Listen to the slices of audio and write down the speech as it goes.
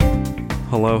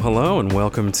Hello, and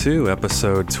welcome to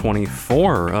episode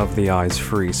 24 of the Eyes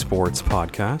Free Sports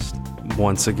Podcast.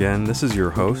 Once again, this is your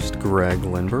host, Greg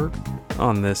Lindberg.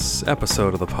 On this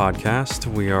episode of the podcast,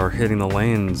 we are hitting the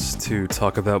lanes to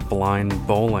talk about blind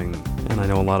bowling. And I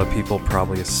know a lot of people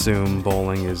probably assume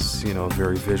bowling is, a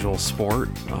very visual sport,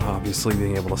 obviously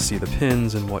being able to see the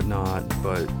pins and whatnot,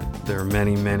 but there are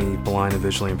many blind and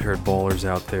visually impaired bowlers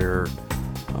out there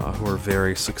who are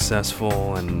very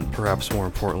successful and perhaps more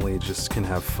importantly just can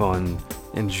have fun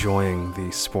enjoying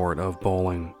the sport of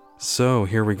bowling. So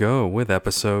here we go with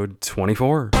episode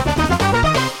 24.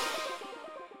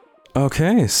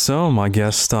 Okay, so my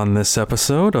guest on this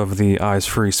episode of the Eyes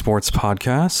Free Sports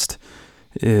Podcast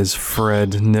is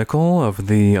Fred Nickel of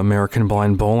the American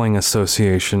Blind Bowling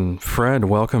Association. Fred,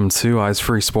 welcome to Eyes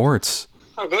Free Sports.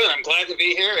 Oh, good. I'm glad to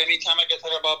be here. Anytime I get to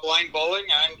talk about blind bowling,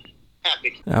 I'm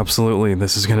happy. Absolutely.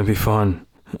 This is going to be fun.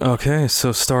 Okay,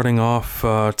 so starting off,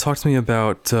 talk to me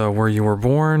about where you were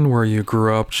born, where you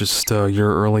grew up, just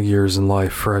your early years in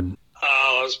life, Fred.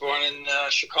 I was born in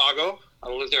Chicago. I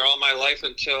lived there all my life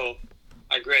until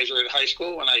I graduated high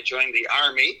school when I joined the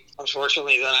Army.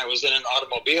 Unfortunately, then I was in an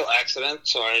automobile accident,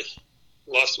 so I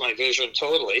lost my vision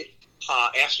totally.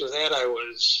 After that, I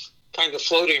was kind of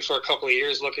floating for a couple of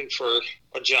years looking for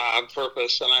a job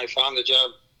purpose, and I found a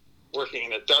job working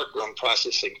in a darkroom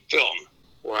processing film,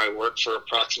 where I worked for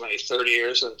approximately 30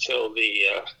 years until the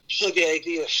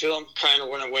idea of film kind of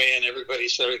went away and everybody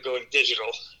started going digital,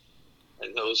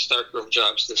 and those darkroom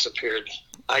jobs disappeared.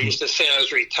 I used to say I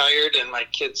was retired, and my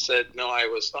kids said, no, I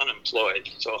was unemployed.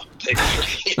 So take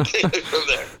it from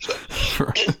there. So,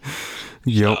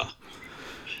 Yep.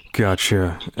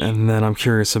 Gotcha. And then I'm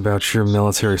curious about your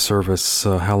military service.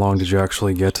 How long did you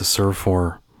actually get to serve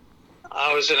for?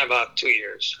 I was in about 2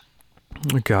 years.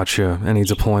 Gotcha. Any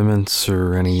deployments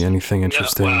or anything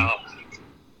interesting? Yeah, well,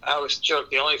 I was joking.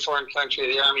 The only foreign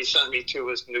country the Army sent me to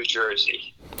was New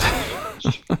Jersey.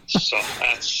 So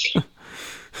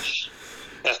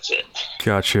that's it.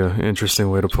 Gotcha. Interesting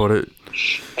way to put it.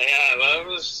 Yeah, well, it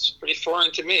was pretty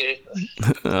foreign to me.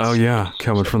 Oh, yeah.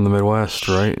 Coming from the Midwest,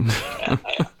 right?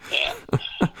 Yeah.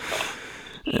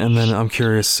 And then I'm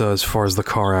curious, as far as the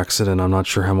car accident, I'm not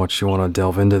sure how much you want to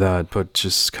delve into that, but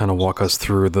just kind of walk us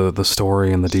through the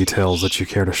story and the details that you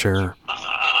care to share.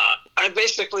 I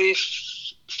basically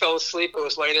fell asleep. It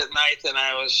was late at night, and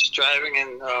I was driving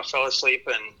and fell asleep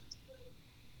and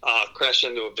crashed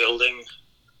into a building.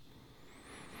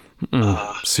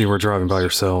 So you were driving by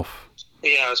yourself?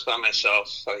 Yeah, I was by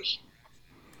myself.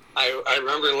 I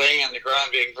remember laying on the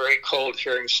ground being very cold,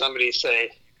 hearing somebody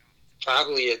say,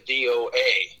 probably a DOA.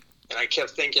 And I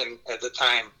kept thinking at the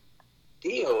time,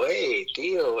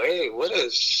 DOA, what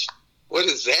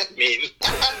does that mean?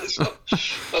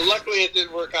 But luckily it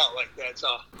didn't work out like that,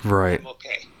 so right. I'm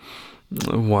okay.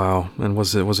 Wow. And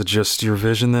was it just your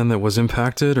vision then that was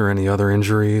impacted, or any other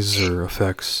injuries or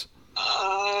effects?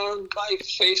 My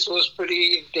face was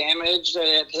pretty damaged. I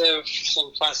had to have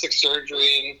some plastic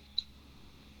surgery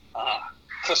and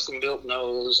custom-built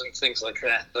nose and things like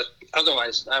that. But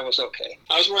otherwise, I was okay.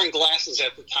 I was wearing glasses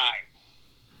at the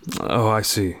time. Oh, I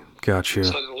see. Gotcha.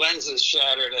 So the lenses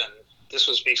shattered, and this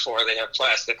was before they had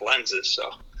plastic lenses,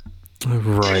 so...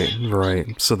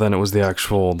 Right. So then it was the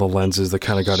lenses that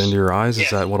kind of got into your eyes? Is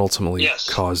that what ultimately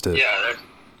caused it?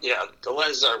 Yeah, the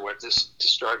lenses are what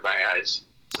destroyed my eyes,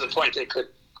 to the point they could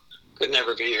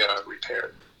never be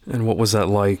repaired. And what was that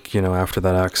like, after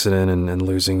that accident and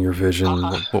losing your vision?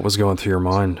 What was going through your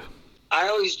mind? I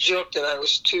always joked that I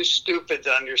was too stupid to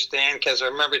understand, because I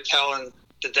remember telling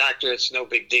the doctor it's no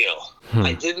big deal.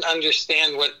 I didn't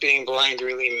understand what being blind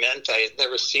really meant. I had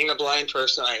never seen a blind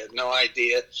person. I had no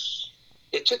idea.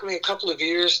 It took me a couple of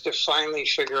years to finally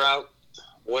figure out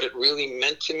what it really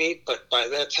meant to me, but by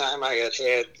that time I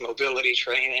had mobility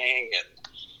training and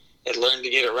had learned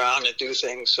to get around and do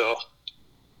things, so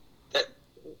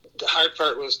the hard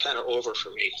part was kind of over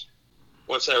for me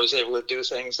once I was able to do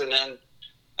things. And then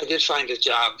I did find a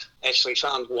job, actually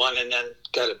found one, and then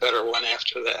got a better one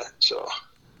after that. So,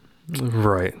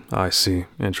 right, I see.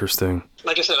 Interesting.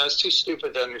 Like I said, I was too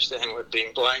stupid to understand what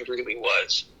being blind really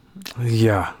was.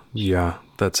 Yeah,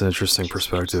 that's an interesting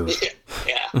perspective.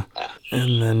 Yeah.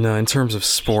 And then in terms of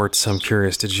sports, I'm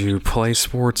curious, did you play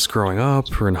sports growing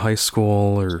up or in high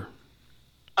school, or?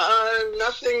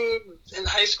 Nothing. In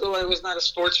high school, I was not a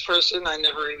sports person. I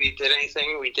never really did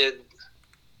anything. We did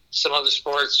some other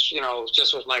sports,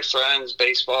 just with my friends,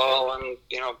 baseball and,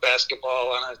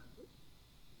 basketball on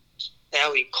a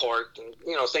alley court and,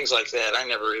 things like that. I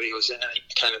never really was in any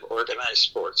kind of organized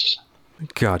sports.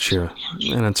 Gotcha.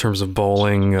 And in terms of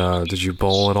bowling, did you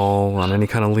bowl at all on any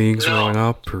kind of leagues growing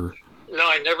up? Or? No,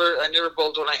 I never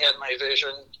bowled when I had my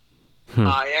vision.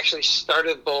 I actually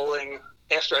started bowling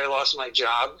after I lost my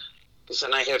job, because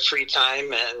then I had free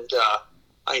time and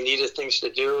I needed things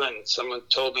to do, and someone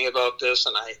told me about this,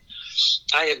 and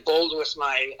I had bowled with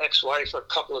my ex-wife a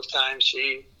couple of times.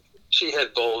 She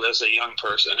had bowled as a young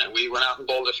person, and we went out and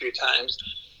bowled a few times.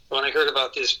 When I heard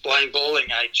about this blind bowling,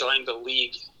 I joined the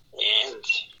league and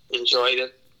enjoyed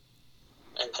it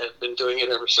and have been doing it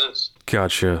ever since.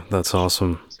 Gotcha. That's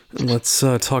awesome. Let's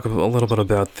talk a little bit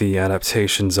about the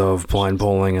adaptations of blind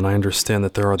bowling, and I understand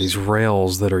that there are these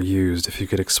rails that are used, if you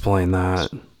could explain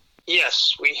that.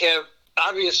 Yes, we have.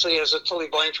 Obviously, as a totally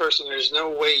blind person, there's no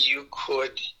way you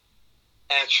could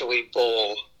actually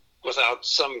bowl without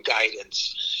some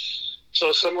guidance.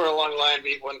 So somewhere along the line,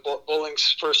 when bowling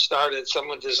first started,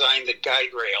 someone designed a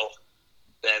guide rail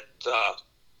that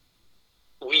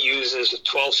we use as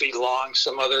 12 feet long.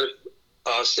 Some other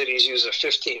cities use a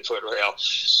 15-foot rail.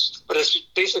 But it's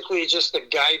basically just a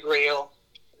guide rail,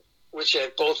 which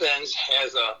at both ends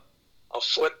has a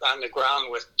foot on the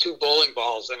ground with two bowling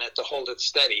balls in it to hold it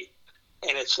steady.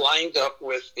 And it's lined up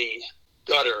with the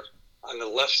gutter on the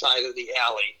left side of the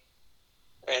alley.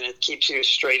 And it keeps you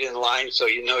straight in line, so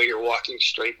you know you're walking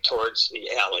straight towards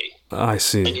the alley. I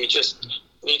see. And you just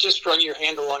run your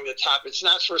hand along the top. It's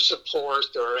not for support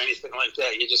or anything like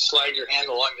that. You just slide your hand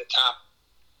along the top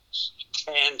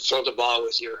and throw the ball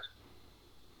with your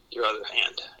other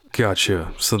hand.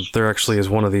 Gotcha. So there actually is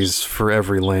one of these for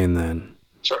every lane then?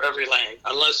 For every lane,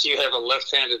 unless you have a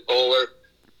left-handed bowler,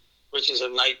 which is a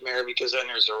nightmare because then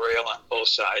there's a rail on both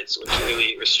sides, which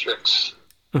really restricts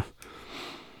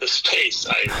the space.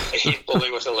 I hate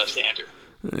bowling with a left-hander.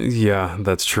 Yeah,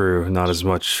 that's true. Not as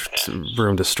much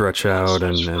room to stretch out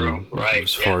and right,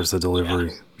 as far as the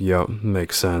delivery. Yep,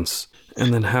 makes sense.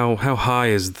 And then how high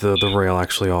is the rail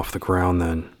actually off the ground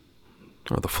then?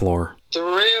 Or the floor? The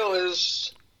rail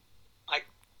is,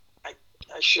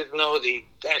 I should know the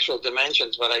actual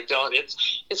dimensions, but I don't.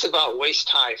 It's about waist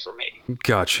high for me.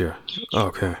 Gotcha.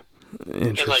 Okay.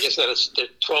 And like I said, it's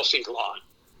 12 feet long.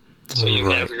 So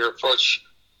you have your approach.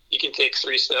 You can take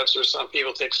 3 steps, or some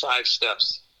people take 5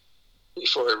 steps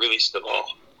before they release the ball.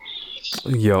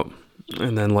 Yep.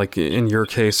 And then, like, in your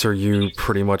case, are you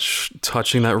pretty much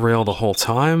touching that rail the whole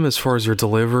time as far as your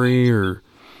delivery, or?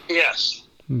 Yes.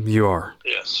 You are?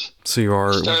 Yes. So you are?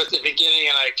 I start at the beginning,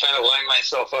 and I kind of line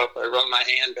myself up. I run my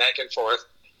hand back and forth,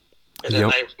 and then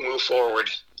I move forward.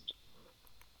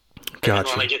 Gotcha. And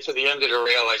when I get to the end of the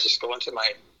rail, I just go into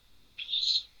my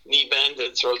knee bend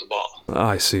and throw the ball.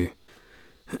 I see.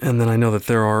 And then I know that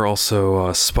there are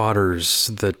also spotters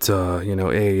that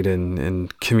aid in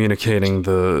communicating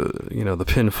the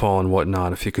pinfall and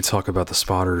whatnot. If you could talk about the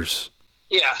spotters.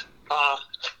 Yeah,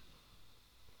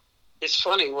 it's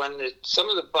funny when some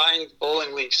of the blind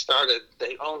bowling leagues started.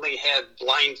 They only had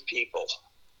blind people.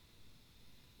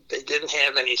 They didn't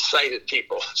have any sighted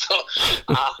people, so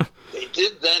they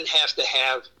did then have to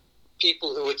have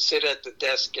people who would sit at the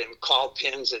desk and call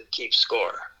pins and keep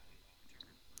score.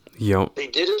 Yep. They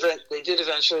did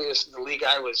eventually. The league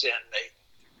I was in,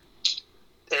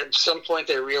 at some point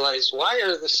they realized, why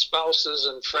are the spouses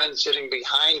and friends sitting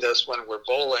behind us when we're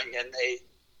bowling? And they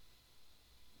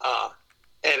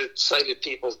added sighted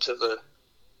people to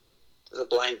the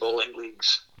blind bowling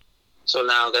leagues. So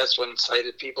now that's when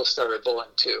sighted people started bowling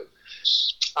too.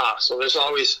 So there's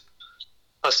always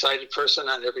a sighted person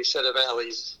on every set of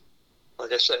alleys,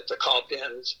 like I said, to call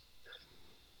pins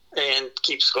and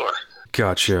keep score.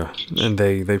 Gotcha. And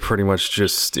they pretty much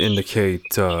just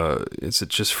indicate, is it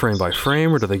just frame by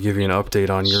frame, or do they give you an update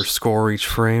on your score each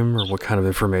frame, or what kind of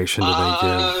information do they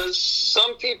give?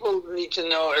 Some people need to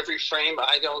know every frame.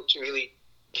 I don't really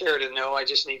care to know. I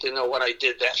just need to know what I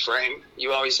did that frame.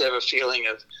 You always have a feeling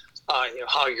of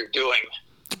how you're doing.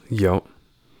 Yep.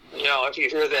 If you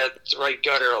hear that right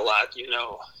gutter a lot,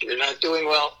 you're not doing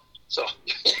well. So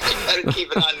you got to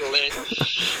keep it on the lane.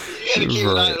 You got to keep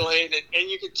it on the lane, and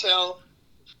you can tell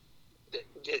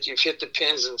that you've hit the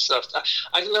pins and stuff.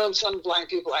 I've known some blind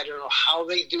people. I don't know how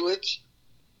they do it,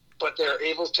 but they're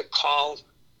able to call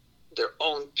their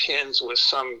own pins with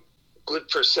some good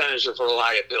percentage of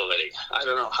reliability. I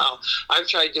don't know how. I've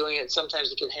tried doing it. Sometimes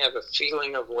you can have a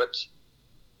feeling of what's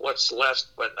left,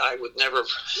 but I would never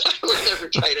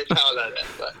try to count on it.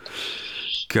 But.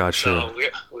 Gotcha. So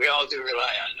we all do rely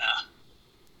on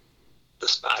the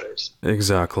spotters.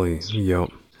 Exactly. Yep.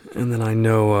 And then I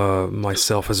know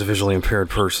myself as a visually impaired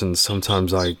person,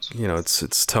 sometimes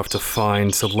it's tough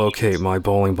to locate my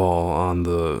bowling ball on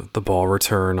the ball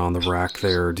return on the rack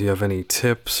there. Do you have any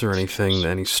tips or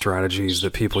any strategies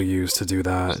that people use to do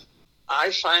that?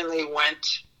 I finally went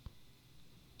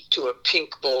to a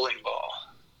pink bowling ball.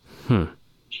 Hmm.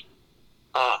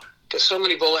 Because so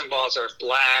many bowling balls are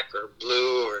black or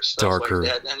blue or stuff Darker.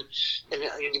 like that, and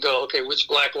you go, okay, which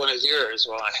black one is yours?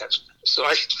 Well, I have. So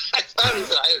I thought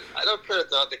I don't care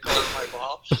about the color of my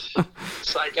ball.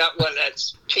 So I got one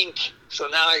that's pink. So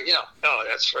now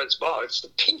that's Fred's ball. It's the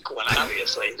pink one,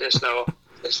 obviously. There's no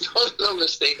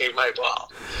mistaking my ball.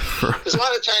 Because a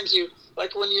lot of times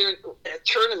like when you're at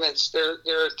tournaments,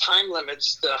 there are time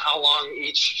limits to how long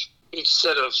each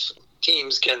set of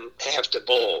teams can have to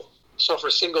bowl. So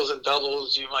for singles and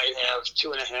doubles, you might have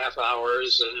 2.5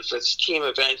 hours, and if it's team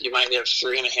event, you might have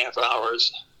 3.5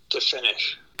 hours to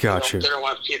finish. Gotcha. They don't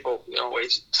want people,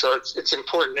 waste. So it's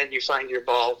important that you find your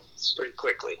ball pretty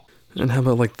quickly. And how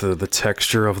about like the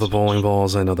texture of the bowling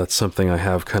balls? I know that's something I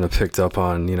have kind of picked up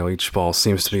on. Each ball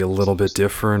seems to be a little bit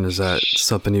different. Is that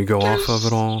something you go off of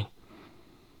at all?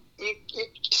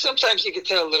 Sometimes you can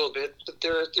tell a little bit, but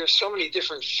there's so many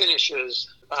different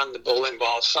finishes on the bowling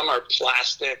ball. Some are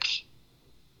plastic.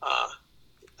 I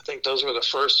think those were the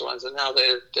first ones, and now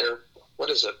they're what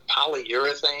is it,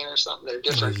 polyurethane or something? They're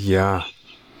different. Yeah.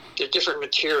 They're different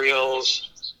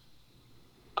materials.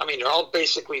 I mean, they're all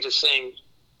basically the same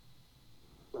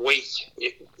weight.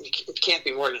 It can't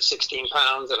be more than 16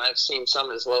 pounds, and I've seen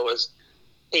some as low as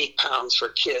 8 pounds for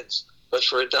kids. But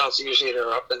for adults, usually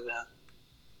they're up in the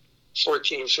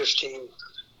 14, 15,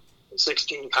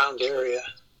 16-pound area.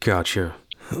 Gotcha.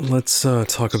 Let's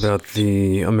talk about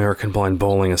the American Blind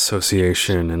Bowling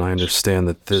Association, and I understand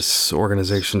that this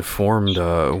organization formed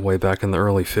way back in the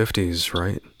early 50s,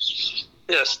 right?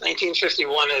 Yes,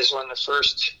 1951 is when the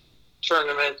first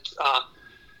tournament.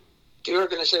 The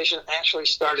organization actually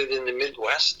started in the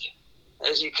Midwest.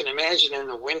 As you can imagine, in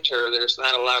the winter, there's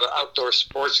not a lot of outdoor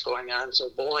sports going on, so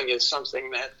bowling is something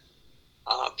that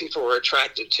people were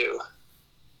attracted to.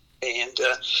 And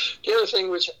the other thing,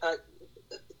 which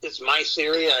is my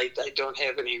theory, I don't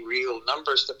have any real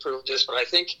numbers to prove this, but I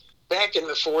think back in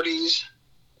the 40s,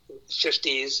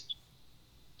 50s,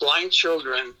 blind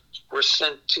children were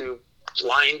sent to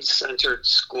blind-centered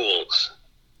schools.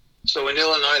 So in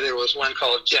Illinois, there was one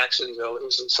called Jacksonville. It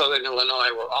was in southern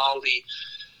Illinois, where all the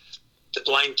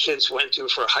blind kids went to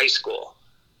for high school.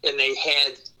 And they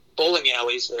had bowling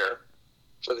alleys there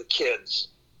for the kids.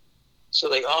 So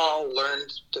they all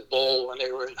learned to bowl when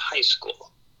they were in high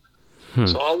school.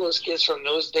 So all those kids from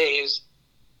those days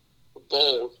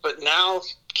bowled. But now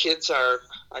kids are,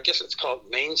 I guess it's called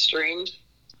mainstreamed.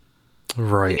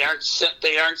 Right.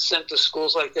 They aren't sent to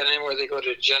schools like that anymore. They go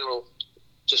to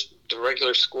just the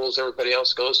regular schools everybody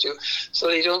else goes to. So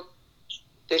they don't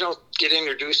get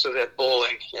introduced to that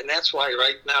bowling. And that's why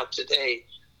right now today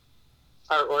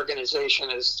our organization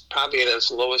is probably at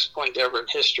its lowest point ever in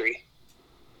history.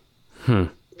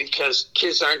 Because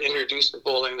kids aren't introduced to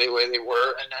bowling the way they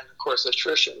were, and then of course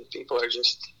attrition. People are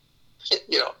just,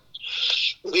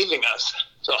 leaving us.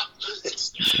 So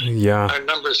our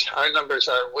numbers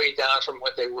are way down from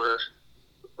what they were,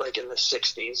 like in the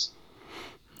 '60s.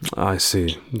 I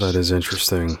see. That is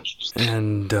interesting.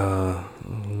 And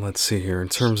let's see here. In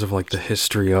terms of like the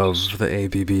history of the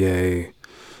ABBA,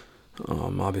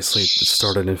 obviously it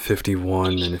started in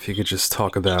 51, and if you could just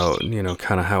talk about,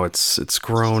 kind of how it's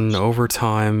grown over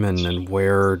time and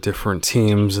where different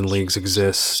teams and leagues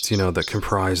exist, that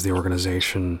comprise the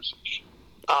organization.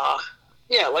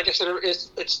 Yeah, like I said,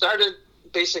 it started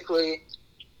basically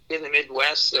in the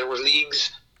Midwest. There were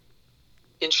leagues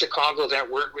in Chicago that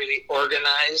weren't really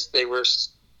organized. They were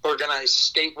organized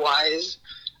state-wise.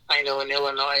 I know in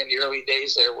Illinois in the early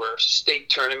days there were state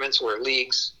tournaments where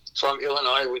leagues from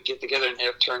Illinois would get together and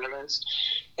have tournaments.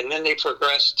 And then they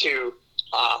progressed to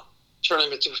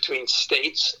tournaments between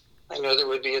states. I know there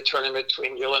would be a tournament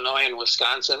between Illinois and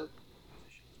Wisconsin,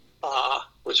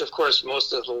 which of course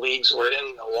most of the leagues were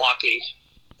in Milwaukee.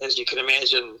 As you can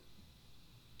imagine,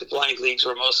 the blind leagues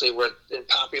were mostly in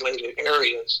populated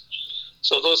areas.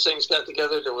 So those things got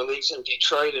together. There were leagues in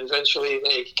Detroit. Eventually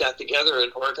they got together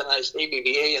and organized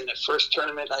ABBA, and the first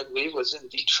tournament, I believe, was in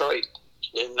Detroit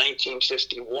in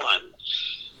 1951.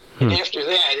 And after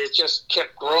that, it just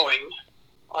kept growing.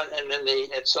 And then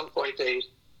at some point, they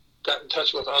got in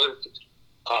touch with other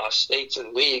states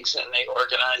and leagues, and they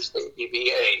organized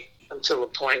ABBA until the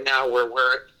point now where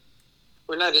we're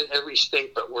not in every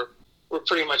state, but we're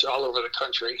pretty much all over the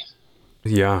country.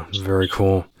 Yeah, very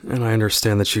cool. And I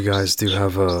understand that you guys do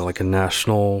have a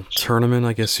national tournament,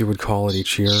 I guess you would call it,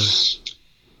 each year.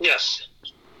 Yes.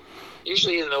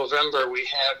 Usually in November we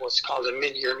have what's called a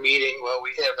mid-year meeting. Well, we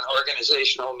have an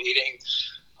organizational meeting,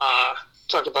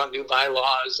 talk about new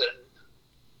bylaws and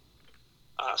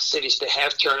cities to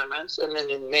have tournaments. And then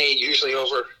in May, usually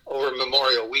over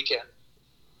Memorial Weekend,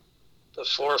 the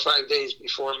 4 or 5 days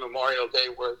before Memorial Day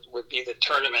would be the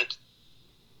tournament.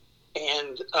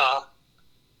 And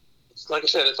like I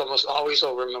said, it's almost always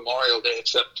over Memorial Day,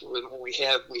 except when we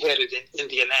had it in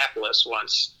Indianapolis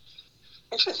once.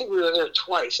 Actually, I think we were there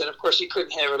twice. And, of course, you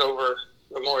couldn't have it over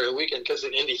Memorial Weekend because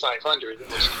in Indy 500,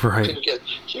 right.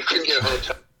 you couldn't get a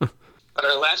hotel. But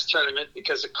our last tournament,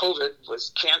 because of COVID,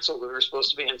 was canceled. We were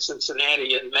supposed to be in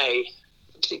Cincinnati in May.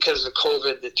 Because of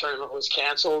COVID, the tournament was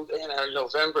canceled. And our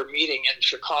November meeting in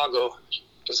Chicago,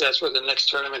 because that's where the next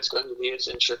tournament's going to be, is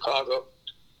in Chicago.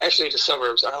 Actually, the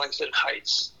suburbs, Arlington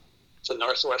Heights. It's a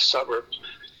northwest suburb.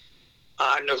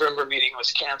 Our November meeting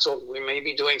was canceled. We may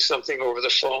be doing something over the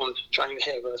phone, trying to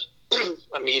have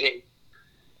a meeting.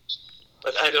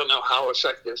 But I don't know how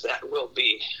effective that will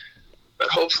be. But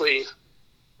hopefully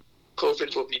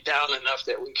COVID will be down enough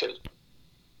that we can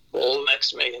bowl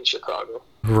next May in Chicago.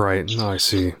 Right, I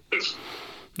see.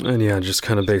 And yeah, just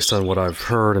kind of based on what I've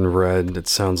heard and read, it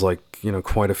sounds like,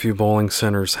 quite a few bowling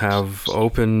centers have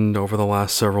opened over the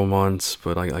last several months,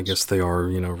 but I guess they are,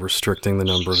 restricting the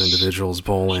number of individuals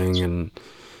bowling, and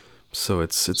so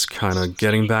it's kind of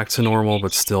getting back to normal,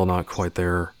 but still not quite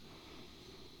there.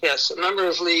 Yes, a number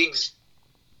of leagues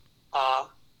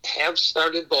have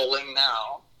started bowling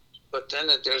now, but then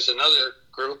there's another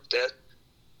group that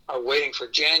are waiting for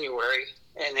January,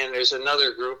 and then there's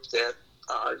another group that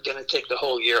are going to take the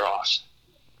whole year off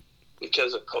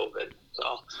because of COVID.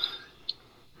 So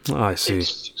I see.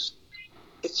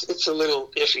 It's a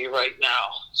little iffy right now.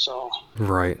 So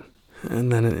right.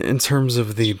 And then in terms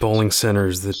of the bowling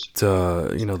centers that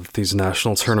that these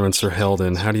national tournaments are held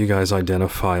in, how do you guys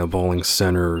identify a bowling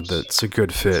center that's a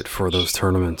good fit for those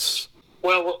tournaments?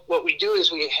 Well, what we do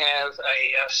is we have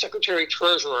a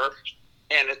secretary-treasurer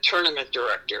and a tournament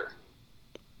director,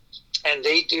 and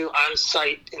they do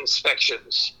on-site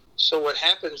inspections. So what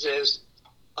happens is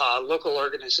a local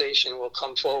organization will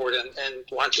come forward and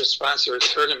want to sponsor a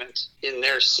tournament in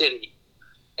their city,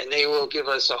 and they will give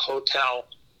us a hotel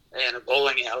and a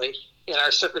bowling alley, and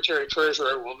our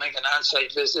secretary-treasurer will make an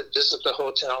on-site visit the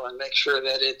hotel, and make sure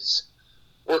that it's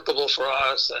workable for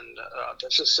us and the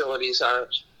facilities are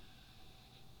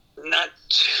not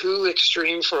too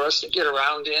extreme for us to get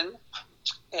around in.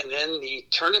 And then the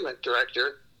tournament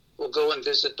director will go and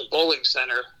visit the bowling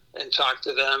center and talk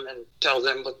to them and tell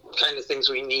them what kind of things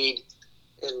we need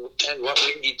and what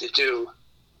we need to do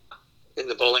in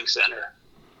the bowling center.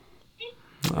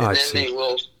 And then they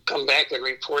will come back and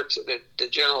report to the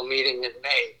general meeting in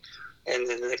May, and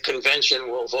then the convention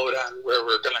will vote on where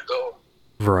we're going to go.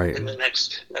 Right. In the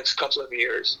next couple of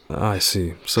years. I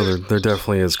see. So there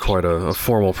definitely is quite a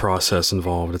formal process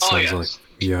involved, it sounds like.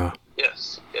 Yeah.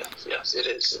 Yes, it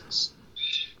is.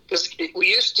 Because we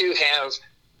used to have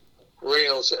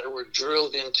rails that were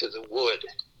drilled into the wood,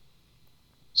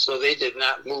 so they did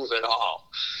not move at all.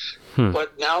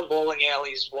 But now bowling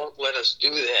alleys won't let us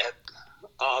do that.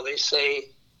 They say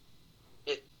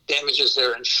it damages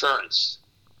their insurance.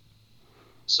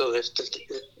 So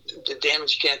the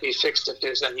damage can't be fixed if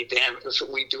there's any damage, if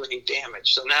we do any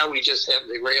damage. So now we just have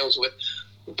the rails with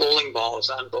bowling balls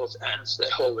on both ends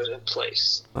that hold it in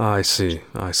place. I see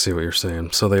what you're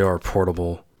saying. So they are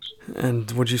portable. And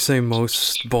would you say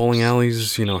most bowling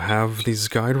alleys, have these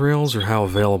guide rails, or how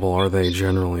available are they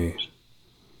generally?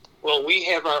 Well, we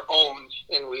have our own,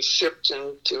 and we ship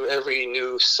them to every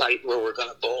new site where we're going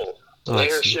to bowl. They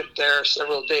are shipped there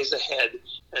several days ahead,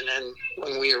 and then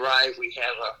when we arrive, we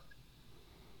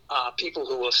have people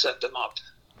who will set them up.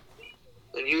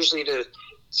 And usually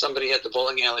somebody at the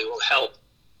bowling alley will help,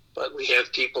 but we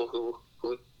have people who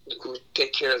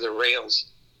take care of the rails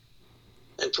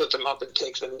and put them up and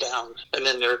take them down. And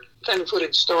then they're kind of put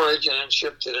in storage and then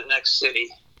shipped to the next city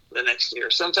the next year.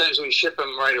 Sometimes we ship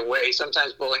them right away.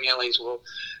 Sometimes bowling alleys will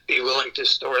be willing to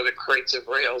store the crates of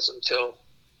rails until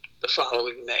the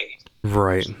following May.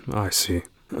 Right, I see.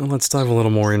 Let's dive a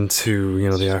little more into,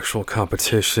 the actual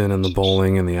competition and the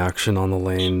bowling and the action on the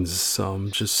lanes.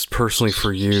 Just personally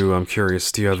for you, I'm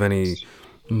curious, do you have any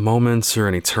moments or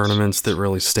any tournaments that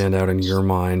really stand out in your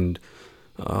mind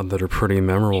that are pretty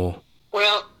memorable?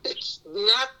 Well, it's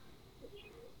not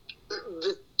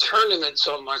the tournament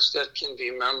so much that can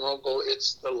be memorable.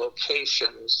 It's the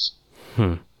locations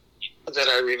that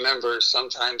I remember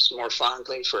sometimes more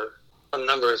fondly for a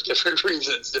number of different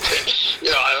reasons.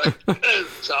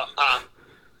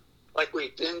 Like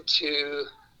we've been to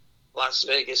Las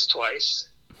Vegas twice.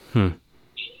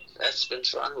 That's been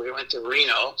fun. We went to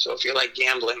Reno, so if you like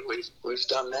gambling, we've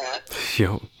done that.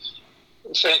 Yo.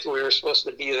 In fact, we were supposed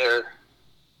to be there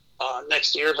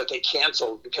next year, but they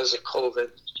canceled because of COVID.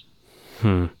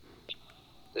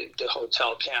 The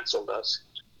hotel canceled us.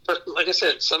 But like I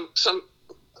said, some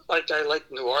I like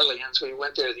New Orleans. We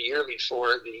went there the year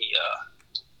before the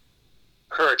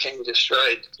hurricane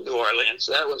destroyed New Orleans.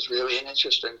 That was really an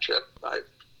interesting trip.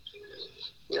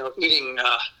 Eating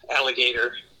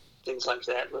alligator, things like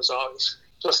that was always.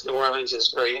 Plus, New Orleans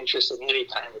is very interesting any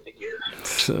time of the year.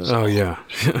 Oh yeah,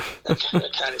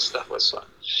 that kind of stuff was fun.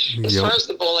 As far as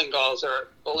the bowling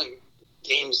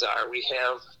games are, we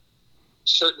have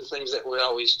certain things that we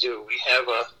always do. We have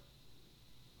a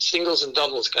singles and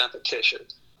doubles competition.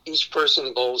 Each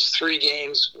person bowls 3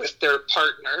 games with their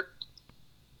partner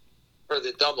for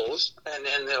the doubles, and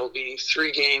then there'll be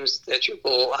 3 games that you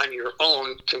bowl on your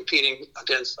own, competing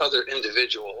against other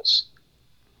individuals.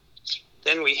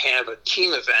 Then we have a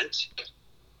team event,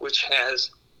 which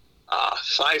has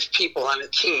 5 people on a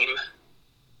team,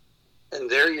 and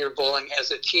there you're bowling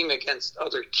as a team against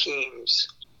other teams,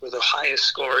 with the highest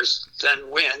scores then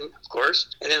win, of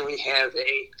course. And then we have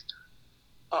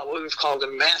what we've called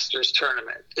a Masters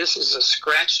tournament. This is a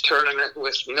scratch tournament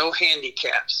with no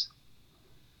handicaps.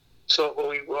 So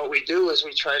what we do is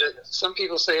we try to, some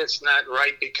people say it's not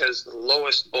right because the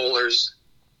lowest bowlers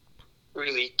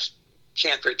really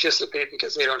can't participate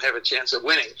because they don't have a chance of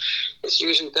winning.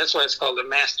 That's why it's called the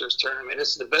Masters tournament.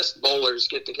 It's the best bowlers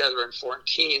get together and form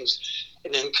teams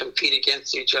and then compete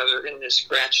against each other in this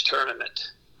scratch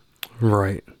tournament.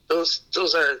 Right. Those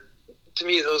are, to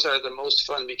me, those are the most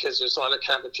fun because there's a lot of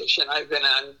competition. I've been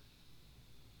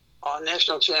on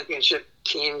national championship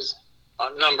teams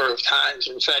a number of times.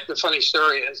 In fact, the funny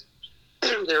story is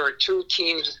there were 2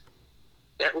 teams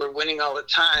that were winning all the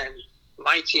time.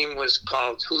 My team was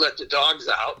called Who Let the Dogs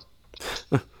Out,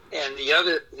 and the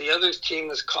other team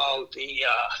was called the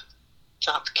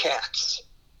Top Cats.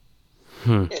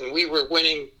 And we were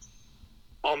winning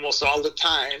almost all the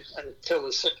time until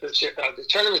the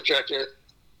tournament director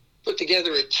put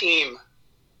together a team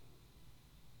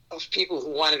of people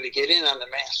who wanted to get in on the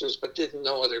Masters but didn't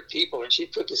know other people. And she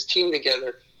put this team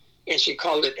together, and she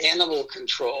called it Animal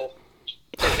Control.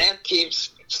 And that team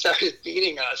started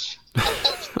beating us.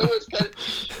 It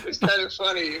was kind of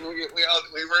funny. We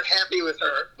weren't happy with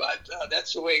her, but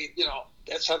that's the way,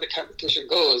 that's how the competition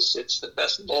goes. It's the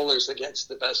best bowlers against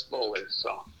the best bowlers.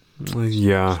 So.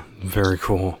 Yeah, very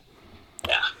cool.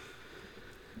 Yeah.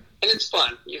 And it's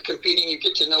fun. You're competing, you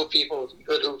get to know people, you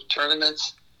go to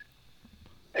tournaments,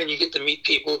 and you get to meet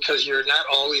people because you're not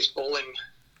always bowling.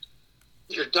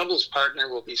 Your doubles partner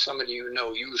will be somebody you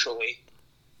know usually.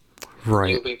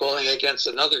 Right. You'll be bowling against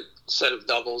another set of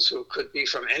doubles who could be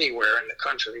from anywhere in the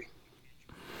country.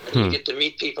 And you get to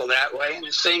meet people that way. And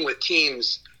the same with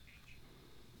teams.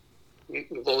 You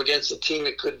can bowl against a team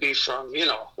that could be from,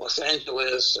 Los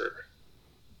Angeles or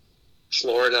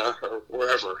Florida or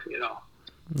wherever,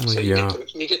 So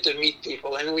you get to meet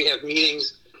people. And we have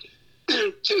meetings,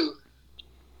 too,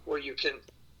 where you can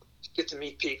get to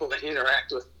meet people and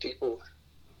interact with people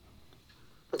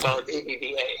about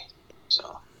ABBA.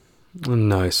 So.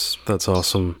 Nice. That's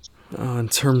awesome. In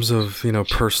terms of,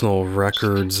 personal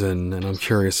records, and I'm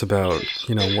curious about,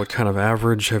 what kind of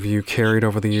average have you carried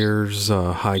over the years?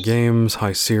 High games,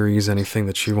 high series, anything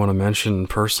that you want to mention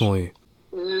personally?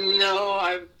 No,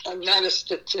 I'm not a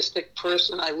statistic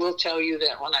person. I will tell you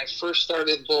that when I first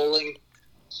started bowling,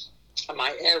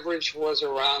 my average was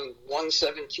around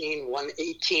 117,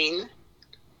 118.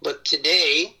 But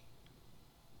today,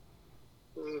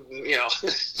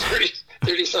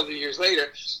 30-something years later,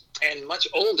 and much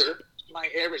older, my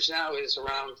average now is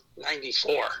around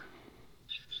 94.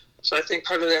 So I think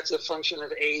part of that's a function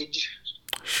of age.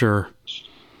 Sure.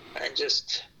 I'm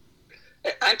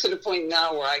to the point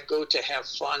now where I go to have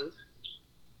fun.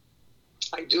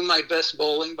 I do my best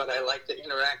bowling, but I like to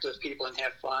interact with people and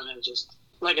have fun and just,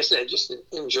 like I said, just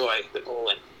enjoy the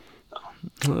bowling.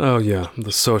 Oh, yeah.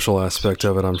 The social aspect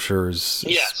of it, I'm sure, is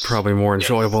probably more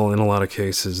enjoyable in a lot of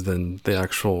cases than the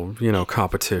actual,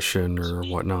 competition or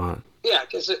whatnot. Yeah,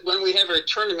 because when we have our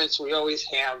tournaments, we always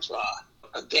have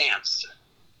a dance.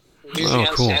 Usually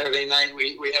on Saturday night,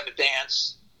 we have a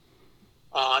dance.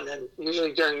 And then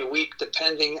usually during the week,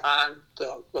 depending on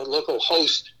the local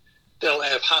host, they'll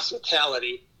have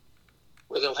hospitality,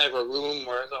 where they'll have a room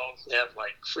where they'll have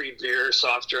like free beer,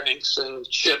 soft drinks, and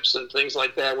chips and things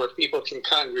like that, where people can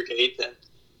congregate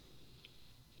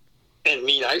and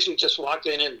meet. I usually just walk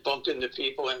in and bump into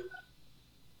people and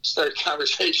start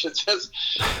conversations. That's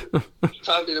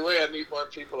probably the way I meet more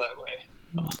people that way.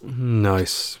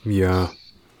 Nice, yeah.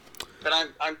 But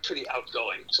I'm pretty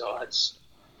outgoing, so that's.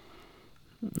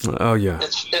 Oh yeah.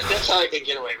 That's how I can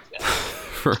get away with that.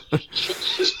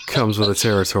 Comes with the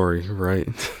territory, right?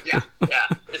 Yeah.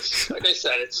 It's like I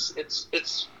said, it's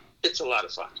a lot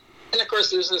of fun. And of course,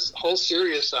 there's this whole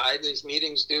serious side. These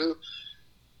meetings do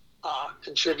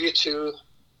contribute to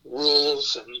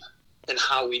rules and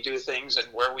how we do things and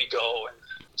where we go and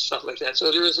stuff like that.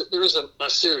 So there is a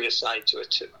serious side to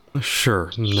it too.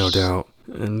 Sure, no doubt.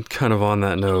 And kind of on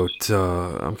that note,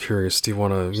 I'm curious, do you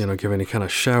want to, give any kind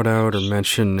of shout out or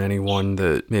mention anyone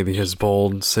that maybe has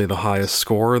bowled, say, the highest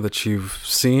score that you've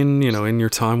seen, in your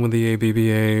time with the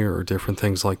ABBA or different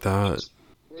things like that?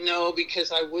 No,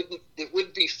 because it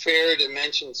wouldn't be fair to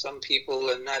mention some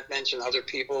people and not mention other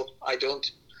people. I don't,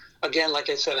 again, like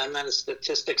I said, I'm not a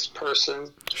statistics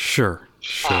person. Sure.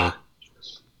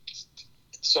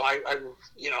 So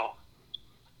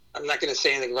I'm not going to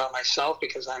say anything about myself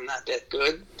because I'm not that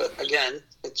good. But again,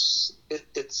 it's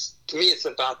to me, it's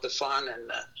about the fun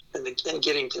and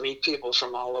getting to meet people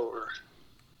from all over.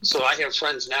 So I have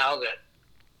friends now that,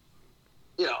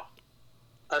 I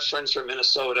have friends from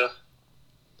Minnesota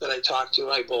that I talk to.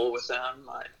 I bowl with them.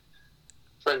 My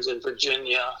friends in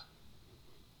Virginia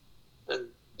and,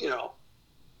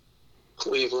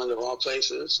 Cleveland of all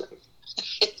places.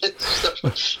 And stuff,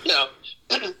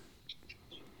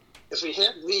 if we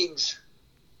have leagues,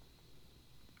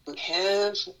 and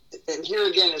here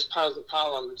again is part of the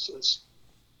problem, since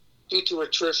due to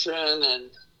attrition and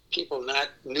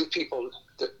new people,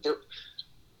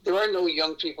 there are no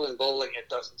young people in bowling, it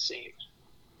doesn't seem.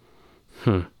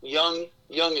 Young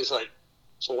is like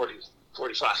 40,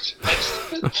 45.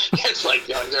 That's like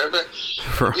young there. But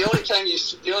the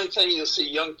only time you'll see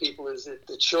young people is that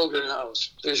the children of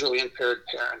visually impaired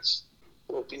parents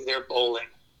will be there bowling.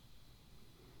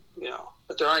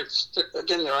 But there aren't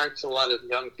a lot of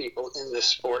young people in this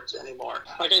sport anymore.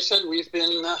 Like I said, we've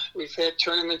had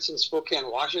tournaments in Spokane,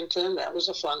 Washington. That was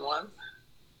a fun one.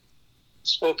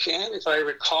 Spokane, if I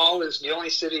recall, is the only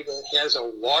city that has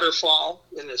a waterfall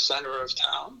in the center of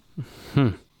town.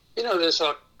 There's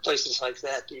places like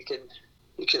that you can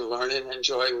learn and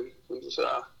enjoy. We've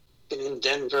been in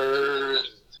Denver.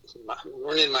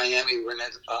 We're in Miami. We were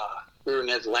in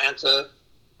Atlanta.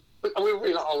 We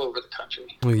were all over the country.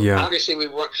 Well, yeah. Obviously, we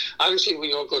won't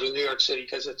go to New York City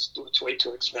because it's way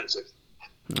too expensive.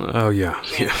 Oh yeah.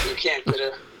 You can't get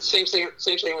a same thing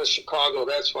with Chicago.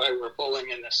 That's why we're bowling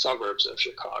in the suburbs of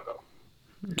Chicago.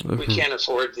 We can't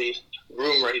afford the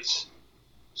room rates.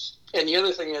 And the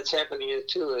other thing that's happening here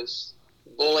too is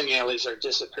bowling alleys are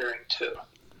disappearing too.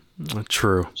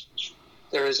 True.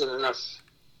 There isn't enough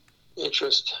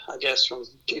interest, I guess, from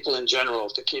people in general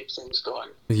to keep things going.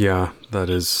 Yeah, that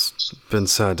has been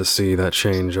sad to see that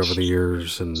change over the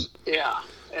years, and yeah.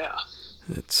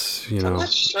 It's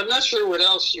I'm not sure what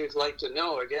else you'd like to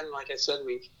know. Again, like I said,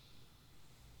 we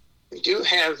do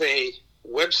have a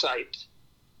website,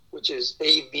 which is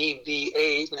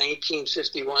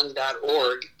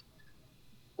abba1951.org,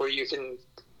 where you can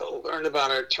learn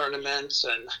about our tournaments,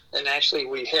 and actually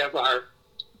we have a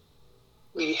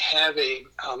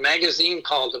magazine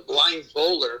called The Blind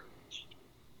Bowler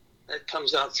that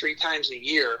comes out 3 times a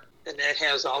year, and that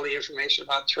has all the information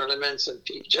about tournaments and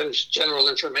general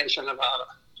information about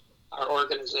our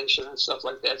organization and stuff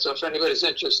like that. So if anybody's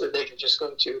interested, they can just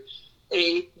go to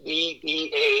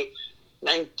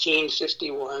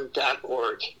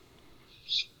abba1951.org.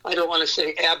 I don't want to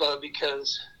say ABBA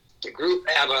because the group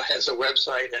ABBA has a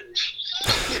website, and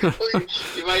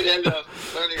you might end up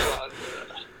learning about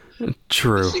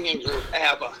True. The singing group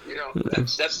ABBA.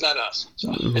 That's not us.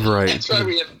 So, right. That's why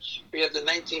we have the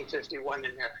 1951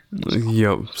 in there.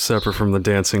 Yep, separate from the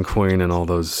Dancing Queen and all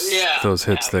those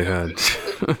hits they had.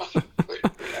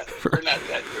 We're not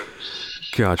that group.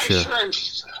 Gotcha.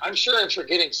 I'm sure I'm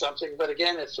forgetting something, but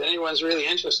again, if anyone's really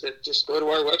interested, just go to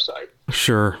our website.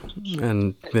 Sure,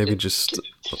 and maybe just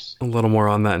a little more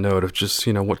on that note of just,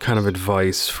 what kind of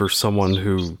advice for someone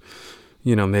who,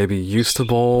 maybe used to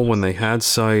bowl when they had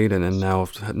sight and now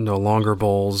no longer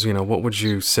bowls, what would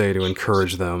you say to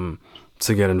encourage them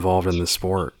to get involved in this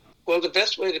sport? Well, the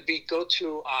best way to go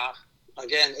to,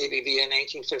 again, ABBA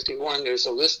 1951, there's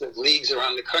a list of leagues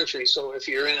around the country. So if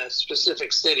you're in a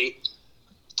specific city,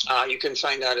 you can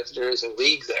find out if there is a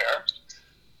league there.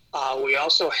 We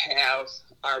also have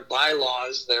our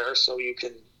bylaws there, so you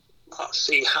can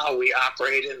see how we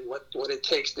operate and what it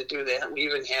takes to do that. We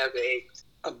even have a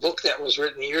book that was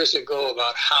written years ago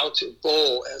about how to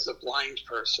bowl as a blind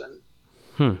person.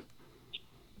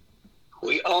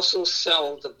 We also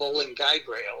sell the bowling guide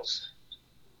rails.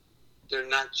 They're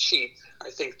not cheap.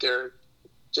 I think they're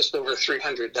just over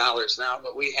 $300 now,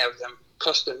 but we have them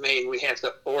custom made. We have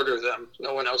to order them.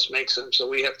 No one else makes them, so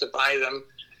we have to buy them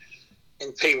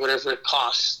and pay whatever it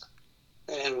costs.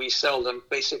 And we sell them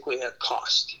basically at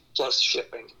cost plus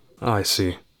shipping. I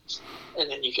see. And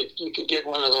then you could get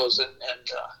one of those and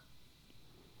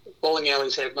bowling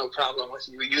alleys have no problem with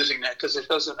you using that because it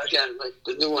doesn't, again, like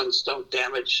the new ones don't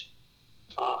damage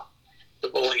the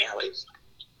bowling alleys.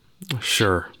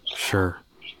 Sure.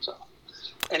 So,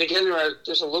 and again,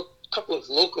 there's a couple of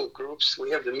local groups.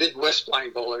 We have the Midwest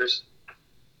Blind Bowlers,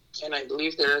 and I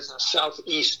believe there is a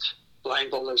Southeast Blind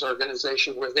Bowlers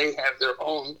organization where they have their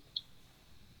own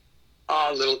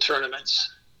little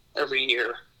tournaments every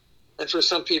year. And for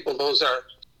some people, those are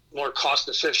more cost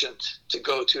efficient to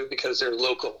go to because they're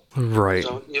local. Right.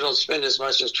 So you don't spend as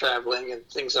much as traveling, and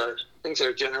things are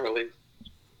generally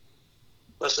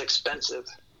less expensive.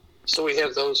 So we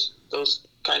have those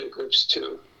kind of groups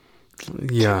too.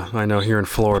 Yeah, I know here in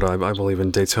Florida, I believe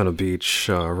in Daytona Beach,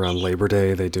 around Labor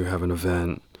Day, they do have an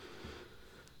event.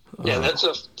 Yeah, that's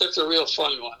a real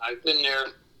fun one. I've been there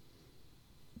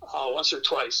once or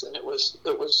twice, and it was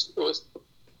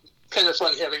kind of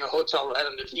fun having a hotel right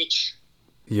on the beach.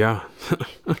 Yeah.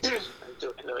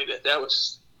 That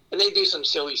was, and they do some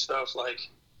silly stuff like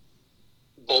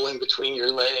bowling between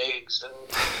your legs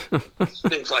and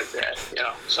things like that,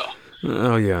 so.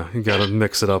 Oh yeah, you gotta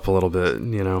mix it up a little bit,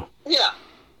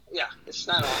 Yeah, it's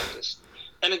not all just,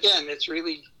 and again, it's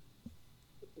really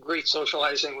great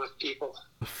socializing with people.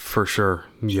 For sure,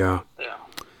 yeah. Yeah.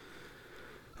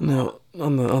 Now,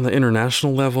 on the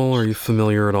international level, are you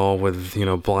familiar at all with,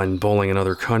 blind bowling in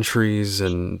other countries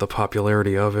and the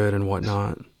popularity of it and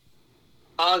whatnot?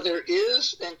 There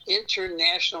is an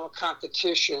international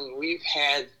competition. We've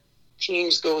had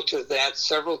teams go to that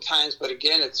several times, but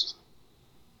again, it's,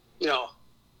 I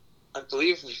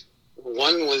believe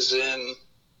one was in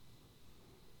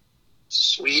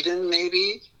Sweden,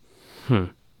 maybe,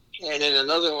 and then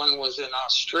another one was in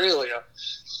Australia.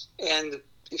 And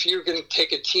if you're going to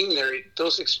take a team there,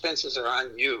 those expenses are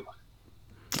on you.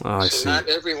 I see. Not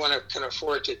everyone can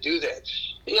afford to do that.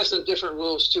 You have some different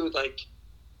rules too. Like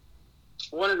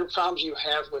one of the problems you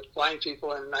have with blind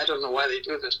people, and I don't know why they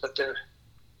do this, but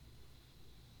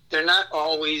they're not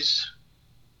always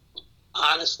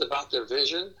honest about their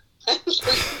vision. I'm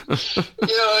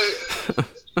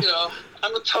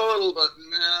a total, but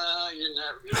no, you're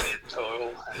not really a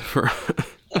total.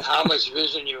 And how much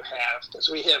vision you have, because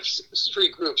we have three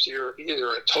groups. You're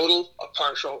either a total, a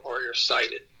partial, or you're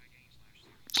sighted.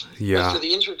 Yeah. But for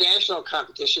the international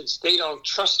competitions, they don't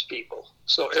trust people,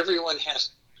 so everyone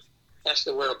has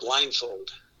to wear a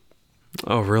blindfold.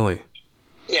 Oh, really?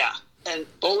 Yeah, and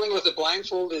bowling with a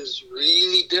blindfold is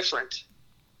really different.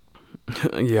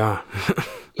 Yeah.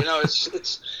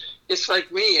 It's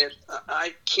like me.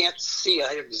 I can't see.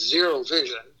 I have zero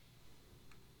vision.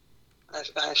 I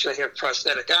actually have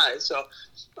prosthetic eyes, so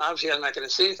obviously I'm not going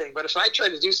to see anything. But if I try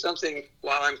to do something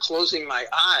while I'm closing my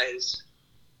eyes,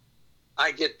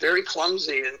 I get very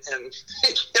clumsy and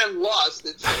I'm lost.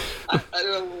 I don't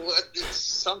know what, it's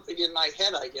something in my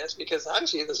head, I guess, because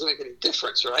obviously it doesn't make any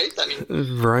difference, right? I mean,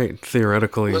 right,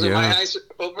 theoretically, whether yeah. my eyes are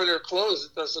open or closed,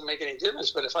 it doesn't make any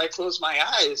difference. But if I close my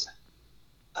eyes,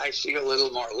 I feel a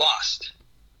little more lost.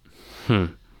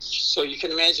 So you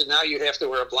can imagine now you have to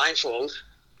wear a blindfold.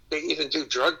 They even do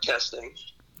drug testing.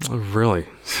 Oh, really?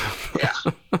 Yeah.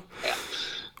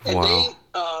 And wow.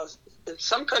 In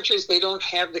some countries, they don't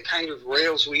have the kind of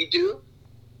rails we do,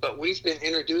 but we've been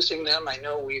introducing them. I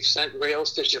know we've sent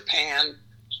rails to Japan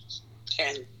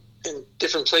and in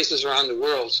different places around the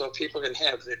world, so people can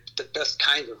have the best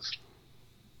kind of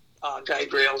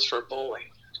guide rails for bowling.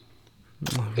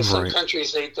 Because some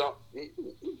countries, they don't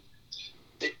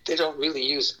really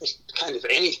use kind of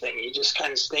anything. You just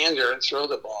kind of stand there and throw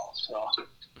the ball. So.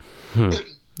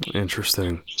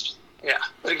 Interesting. Yeah,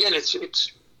 but again, it's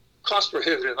cost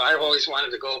prohibitive. I always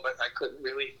wanted to go, but I couldn't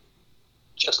really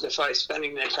justify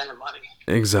spending that kind of money.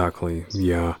 Exactly,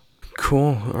 yeah.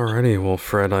 Cool. Alrighty. Well,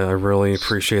 Fred, I really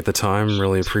appreciate the time,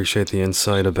 really appreciate the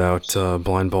insight about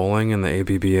blind bowling and the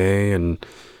ABBA, and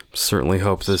certainly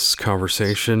hope this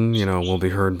conversation, will be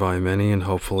heard by many and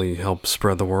hopefully help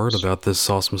spread the word about this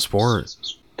awesome sport.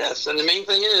 Yes, and the main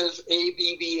thing is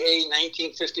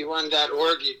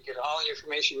ABBA1951.org. You can get all the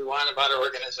information you want about our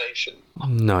organization.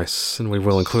 Nice, and we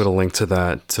will include a link to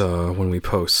that when we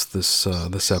post this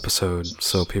episode,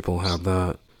 so people have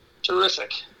that.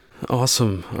 Terrific.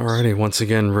 Awesome. Alrighty, once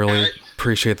again, really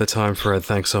appreciate the time, Fred.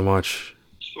 Thanks so much.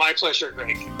 My pleasure,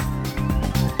 Greg.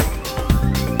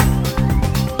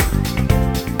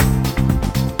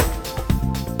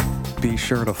 Be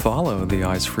sure to follow the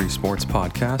Eyes Free Sports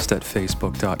podcast at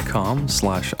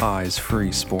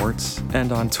facebook.com/eyesfreesports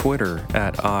and on Twitter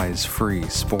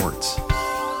 @eyesfreesports.